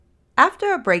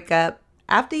After a breakup,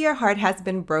 after your heart has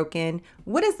been broken,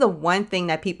 what is the one thing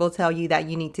that people tell you that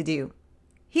you need to do?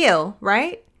 Heal,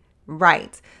 right?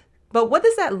 Right. But what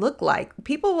does that look like?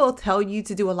 People will tell you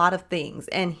to do a lot of things,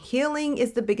 and healing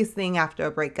is the biggest thing after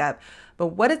a breakup. But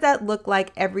what does that look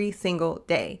like every single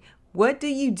day? What do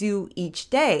you do each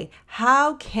day?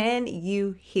 How can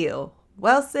you heal?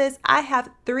 Well, sis, I have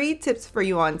 3 tips for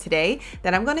you on today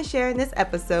that I'm going to share in this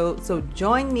episode, so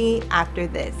join me after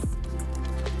this.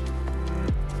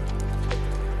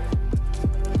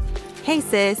 Hey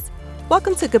sis,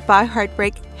 welcome to Goodbye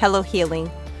Heartbreak, Hello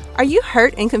Healing. Are you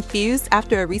hurt and confused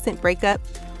after a recent breakup?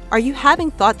 Are you having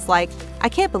thoughts like, I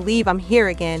can't believe I'm here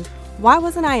again. Why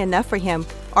wasn't I enough for him?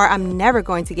 Or I'm never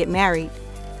going to get married?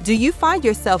 Do you find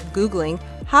yourself Googling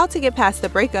how to get past the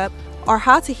breakup or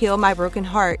how to heal my broken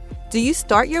heart? Do you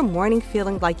start your morning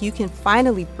feeling like you can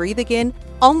finally breathe again,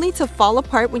 only to fall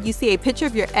apart when you see a picture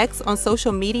of your ex on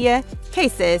social media? Hey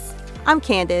sis, I'm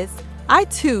Candace. I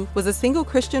too was a single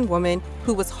Christian woman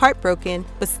who was heartbroken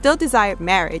but still desired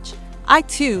marriage. I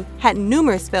too had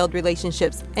numerous failed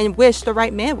relationships and wished the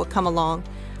right man would come along.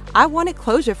 I wanted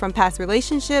closure from past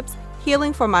relationships,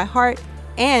 healing for my heart,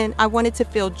 and I wanted to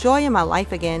feel joy in my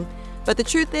life again. But the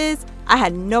truth is, I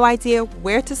had no idea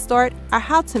where to start or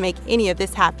how to make any of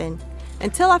this happen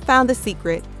until I found the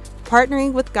secret,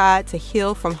 partnering with God to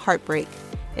heal from heartbreak.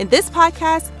 In this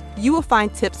podcast, you will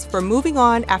find tips for moving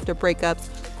on after breakups,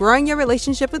 growing your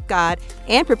relationship with God,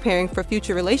 and preparing for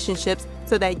future relationships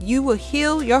so that you will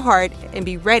heal your heart and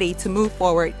be ready to move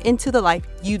forward into the life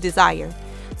you desire.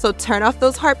 So turn off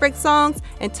those heartbreak songs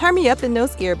and turn me up in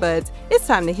those earbuds. It's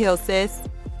time to heal, sis.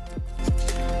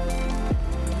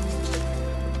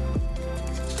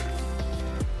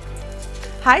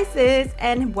 Hi sis,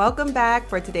 and welcome back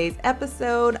for today's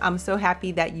episode. I'm so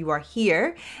happy that you are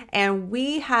here, and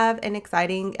we have an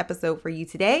exciting episode for you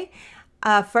today.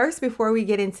 First, before we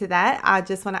get into that, I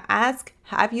just want to ask,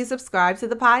 have you subscribed to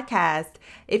the podcast?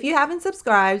 If you haven't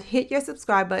subscribed, hit your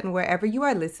subscribe button wherever you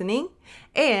are listening.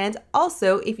 And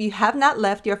also, if you have not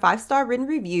left your 5-star written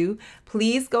review,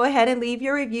 please go ahead and leave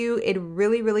your review. It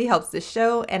really helps the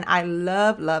show, and I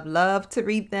love to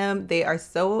read them. They are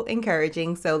so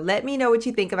encouraging. So let me know what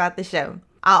you think about the show.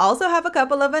 I also have a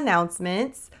couple of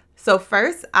announcements. So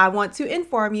first, I want to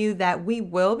inform you that we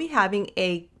will be having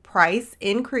a price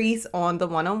increase on the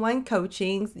one-on-one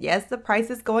coachings. Yes, the price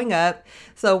is going up.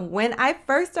 So when I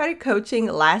first started coaching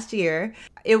last year,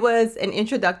 it was an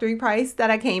introductory price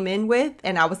that I came in with,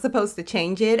 and I was supposed to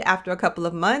change it after a couple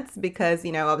of months because,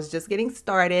 I was just getting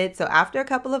started. So after a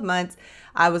couple of months,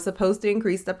 I was supposed to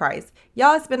increase the price.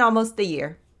 Y'all, it's been almost a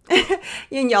year.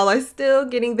 And y'all are still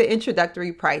getting the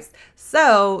introductory price.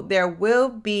 So there will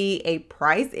be a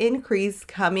price increase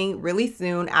coming really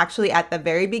soon, actually at the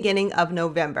very beginning of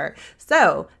November.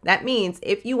 So that means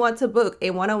if you want to book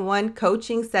a one-on-one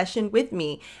coaching session with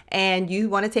me and you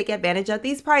want to take advantage of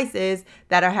these prices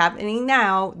that are happening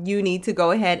now, you need to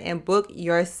go ahead and book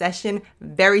your session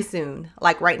very soon,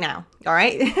 like right now. All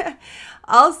right.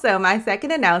 Also, my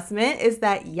second announcement is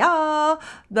that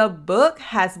the book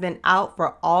has been out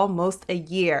for almost a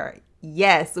year.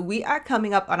 Yes, we are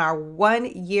coming up on our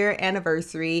 1-year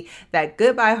anniversary. That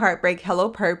Goodbye Heartbreak, Hello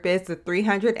Purpose, the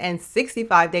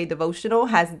 365-day devotional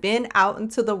has been out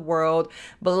into the world,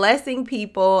 blessing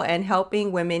people and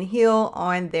helping women heal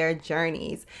on their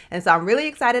journeys. And so I'm really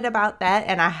excited about that.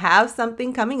 And I have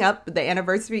something coming up. The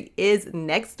anniversary is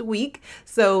next week.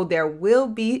 So there will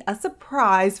be a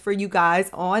surprise for you guys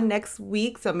on next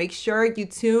week. So make sure you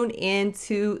tune in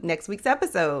to next week's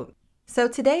episode. So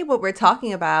today what we're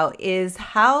talking about is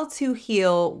how to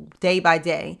heal day by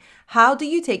day. How do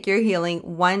you take your healing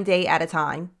one day at a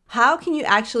time? How can you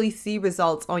actually see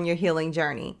results on your healing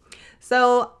journey?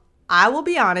 So I will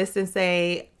be honest and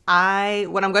say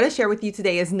what I'm going to share with you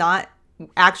today is not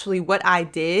actually what I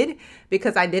did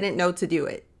because I didn't know to do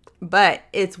it. But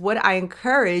it's what I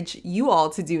encourage you all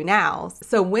to do now.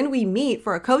 So when we meet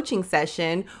for a coaching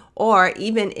session or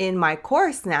even in my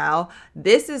course now,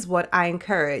 this is what I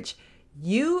encourage.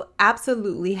 You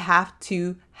absolutely have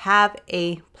to have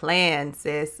a plan,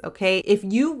 sis, okay? If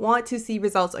you want to see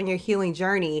results on your healing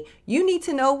journey, you need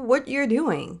to know what you're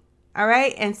doing, all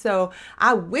right? And so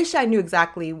I wish I knew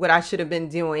exactly what I should have been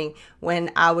doing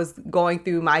when I was going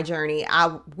through my journey.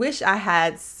 I wish I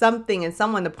had something and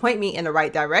someone to point me in the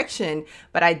right direction,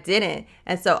 but I didn't.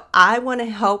 And so I want to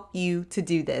help you to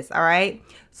do this, all right?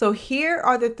 So here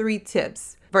are the 3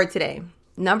 tips for today.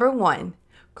 Number 1,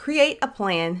 create a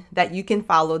plan that you can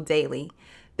follow daily.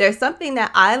 There's something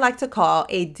that I like to call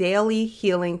a daily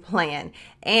healing plan,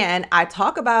 and I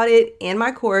talk about it in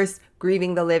my course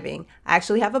Grieving the Living. I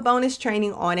actually have a bonus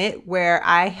training on it where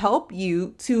I help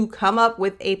you to come up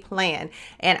with a plan.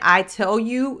 And I tell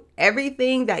you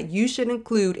everything that you should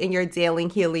include in your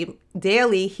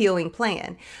daily healing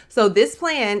plan. So this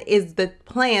plan is the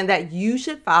plan that you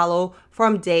should follow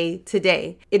from day to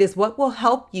day. It is what will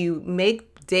help you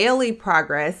make daily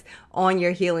progress on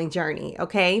your healing journey,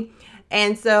 okay?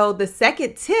 And so the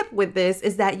second tip with this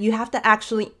is that you have to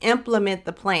actually implement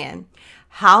the plan.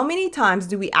 How many times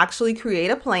do we actually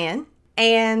create a plan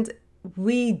and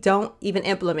we don't even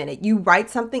implement it? You write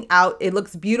something out, it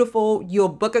looks beautiful, you'll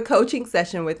book a coaching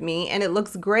session with me, and it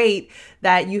looks great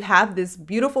that you have this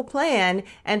beautiful plan,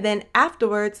 and then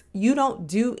afterwards, you don't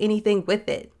do anything with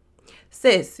it.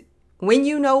 Sis, when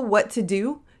you know what to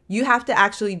do, you have to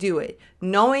actually do it.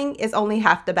 Knowing is only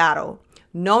half the battle.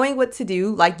 Knowing what to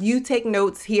do, like you take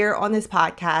notes here on this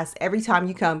podcast every time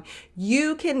you come,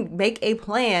 you can make a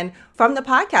plan from the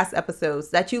podcast episodes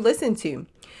that you listen to.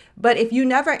 But if you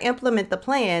never implement the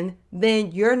plan,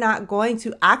 then you're not going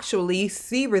to actually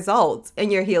see results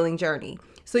in your healing journey.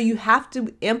 So you have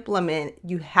to implement,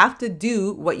 you have to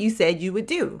do what you said you would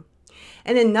do.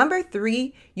 And then number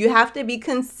 3, you have to be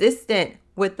consistent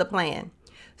with the plan.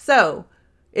 So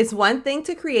it's one thing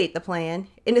to create the plan,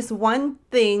 and it's one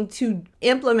thing to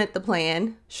implement the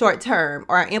plan short term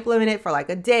or implement it for like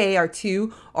a day or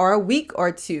two or a week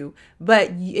or two.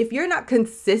 But if you're not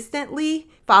consistently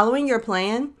following your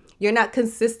plan, you're not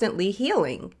consistently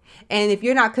healing. And if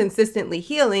you're not consistently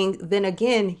healing, then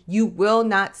again, you will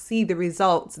not see the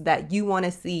results that you want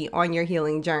to see on your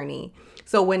healing journey.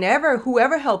 So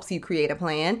whoever helps you create a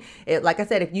plan, like I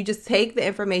said, if you just take the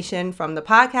information from the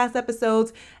podcast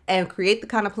episodes and create the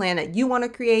kind of plan that you want to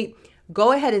create,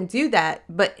 go ahead and do that,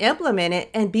 but implement it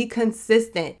and be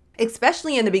consistent,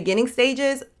 especially in the beginning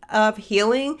stages of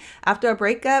healing after a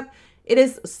breakup. It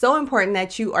is so important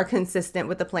that you are consistent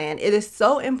with the plan. It is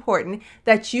so important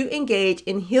that you engage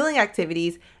in healing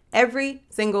activities every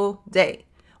single day.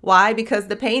 Why? Because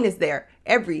the pain is there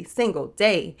every single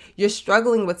day. You're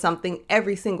struggling with something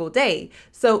every single day.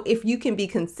 So if you can be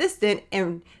consistent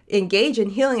and engage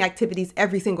in healing activities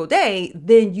every single day,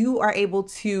 then you are able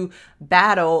to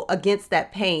battle against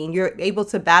that pain. You're able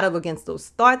to battle against those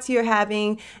thoughts you're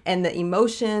having and the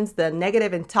emotions, the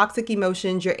negative and toxic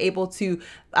emotions. You're able to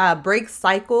break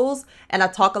cycles. And I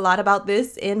talk a lot about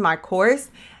this in my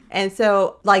course. And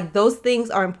so like those things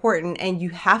are important, and you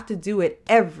have to do it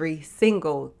every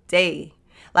single day.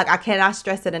 Like I cannot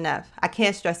stress it enough. I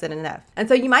can't stress it enough. And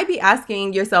so you might be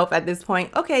asking yourself at this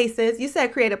point, okay, sis, you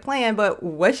said create a plan, but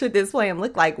what should this plan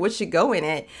look like? What should go in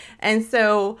it? And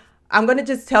so I'm going to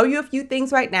just tell you a few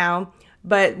things right now.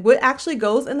 But what actually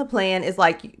goes in the plan is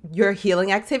like your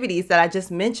healing activities that I just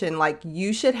mentioned. Like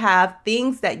you should have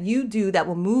things that you do that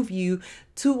will move you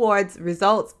towards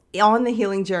results on the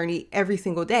healing journey every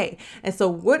single day. And so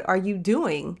what are you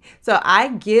doing? So I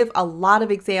give a lot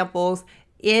of examples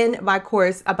in my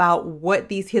course about what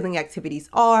these healing activities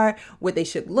are, what they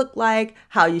should look like,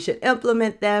 how you should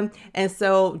implement them. And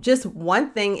so just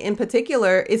one thing in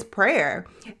particular is prayer.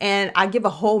 And I give a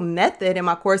whole method in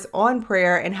my course on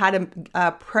prayer and how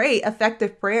to pray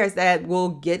effective prayers that will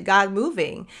get God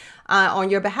moving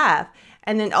on your behalf.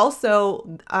 And then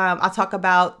also I talk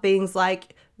about things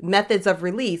like methods of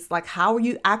release, like how are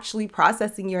you actually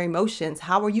processing your emotions?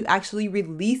 How are you actually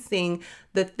releasing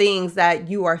the things that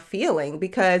you are feeling?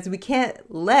 Because we can't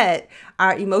let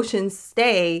our emotions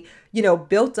stay,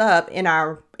 built up in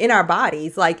our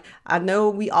bodies. Like I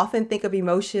know we often think of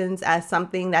emotions as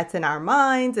something that's in our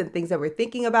minds and things that we're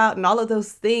thinking about, and all of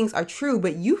those things are true,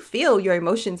 but you feel your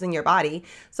emotions in your body.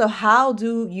 So how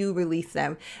do you release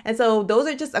them? And so those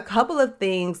are just a couple of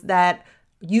things that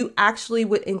you actually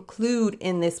would include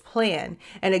in this plan.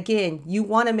 And again, you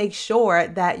want to make sure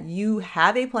that you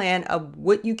have a plan of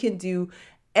what you can do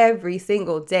every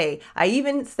single day. I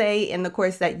even say in the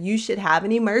course that you should have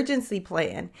an emergency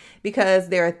plan, because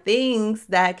there are things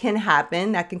that can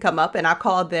happen, that can come up, and I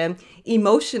call them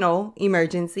emotional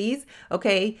emergencies.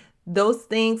 Okay. Those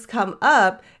things come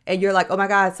up and you're like, oh my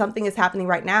God, something is happening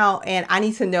right now, and I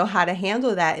need to know how to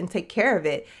handle that and take care of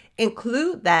it.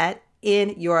 Include that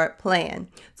in your plan.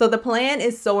 So the plan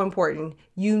is so important.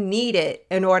 You need it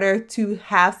in order to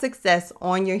have success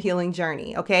on your healing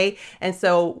journey. Okay. And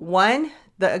so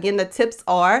the tips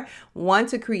are: 1,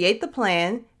 to create the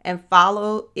plan and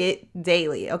follow it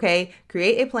daily. Okay.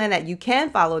 Create a plan that you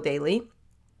can follow daily.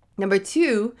 Number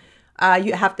 2,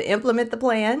 you have to implement the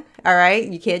plan. All right.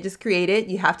 You can't just create it.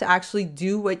 You have to actually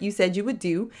do what you said you would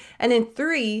do. And then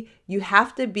 3, you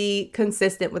have to be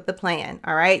consistent with the plan.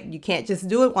 All right. You can't just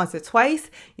do it once or twice.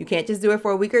 You can't just do it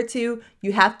for a week or two.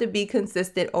 You have to be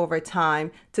consistent over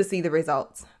time to see the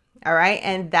results. All right.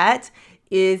 And that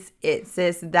is it,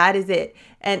 sis. That is it.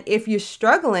 And if you're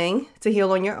struggling to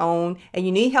heal on your own and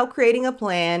you need help creating a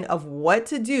plan of what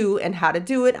to do and how to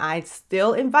do it, I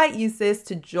still invite you, sis,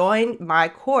 to join my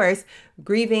course,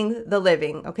 Grieving the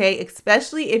Living, okay?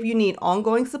 Especially if you need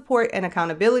ongoing support and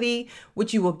accountability,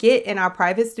 which you will get in our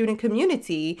private student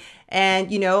community.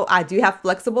 And, I do have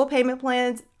flexible payment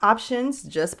plans options,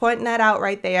 just pointing that out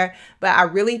right there. But I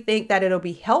really think that it'll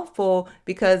be helpful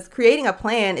because creating a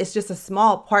plan is just a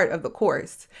small part of the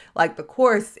course. Like the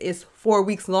course is 4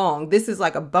 weeks long. This is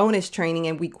like a bonus training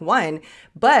in week 1,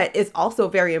 but it's also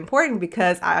very important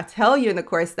because I tell you in the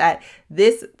course that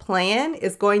this plan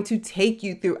is going to take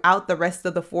you throughout the rest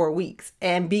of the 4 weeks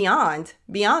and beyond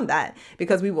that,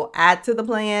 because we will add to the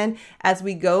plan as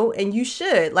we go. And you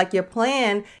should, like, your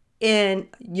plan in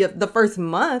the first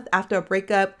month after a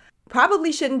breakup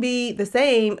probably shouldn't be the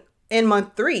same in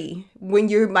month 3 when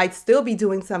you might still be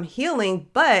doing some healing,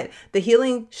 but the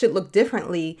healing should look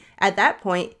differently at that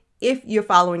point if you're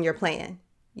following your plan.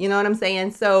 You know what I'm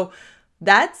saying? So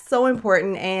that's so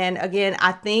important. And again,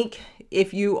 I think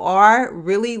if you are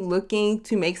really looking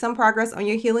to make some progress on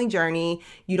your healing journey,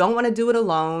 you don't want to do it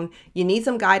alone, you need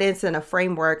some guidance and a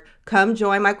framework, come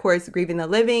join my course, Grieving the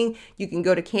Living. You can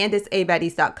go to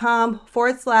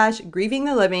CandiceABaddies.com/Grieving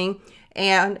the Living.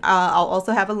 And I'll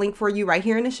also have a link for you right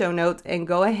here in the show notes, and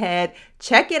go ahead,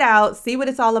 check it out, see what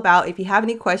it's all about. If you have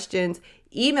any questions,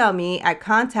 email me at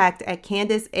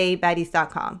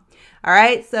contact@CandiceABaddies.com. All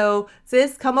right. So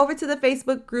sis, come over to the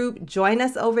Facebook group, join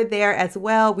us over there as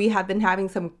well. We have been having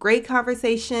some great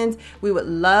conversations. We would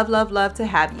love, love, love to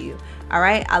have you. All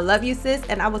right. I love you, sis.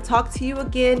 And I will talk to you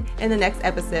again in the next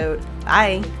episode.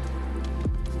 Bye.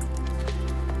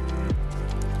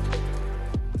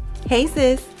 Hey,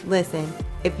 sis. Listen,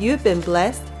 if you've been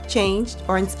blessed, changed,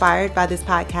 or inspired by this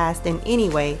podcast in any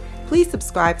way, please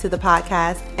subscribe to the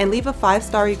podcast and leave a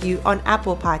 5-star review on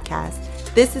Apple Podcasts.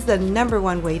 This is the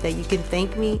 #1 way that you can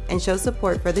thank me and show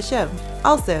support for the show.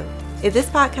 Also, if this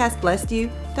podcast blessed you,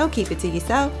 don't keep it to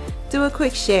yourself. Do a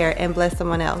quick share and bless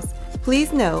someone else.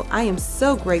 Please know I am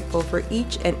so grateful for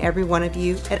each and every one of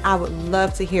you, and I would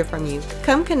love to hear from you.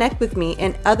 Come connect with me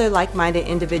and other like-minded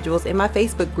individuals in my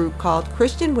Facebook group called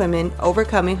Christian Women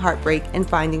Overcoming Heartbreak and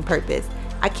Finding Purpose.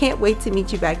 I can't wait to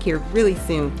meet you back here really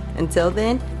soon. Until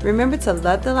then, remember to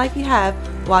love the life you have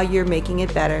while you're making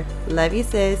it better. Love you,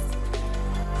 sis.